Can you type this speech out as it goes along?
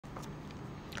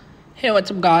Hey,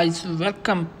 what's up guys,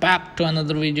 welcome back to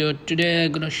another video. Today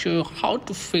I'm gonna show you how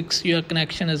to fix your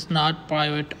connection is not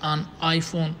private on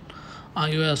iPhone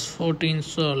iOS 14.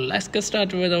 So let's get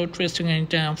started without wasting any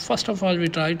time. First of all, we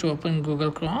try to open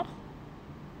Google Chrome.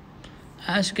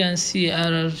 As you can see,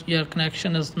 error, your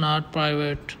connection is not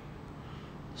private.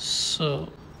 So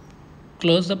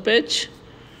close the page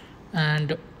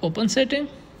and open setting,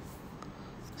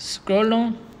 scroll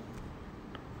down,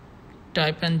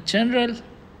 type in general,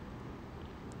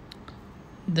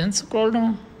 then scroll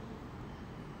down,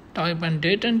 type in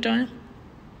date and time,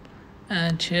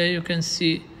 and here you can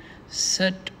see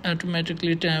set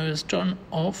automatically time is turned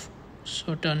off,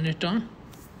 so turn it on.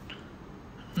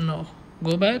 Now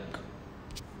go back,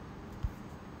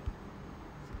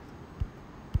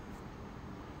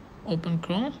 open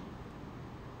Chrome.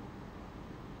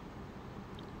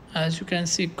 As you can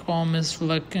see, Chrome is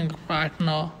working right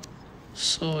now,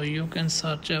 so you can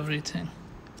search everything.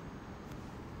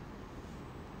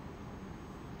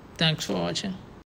 Thanks for watching.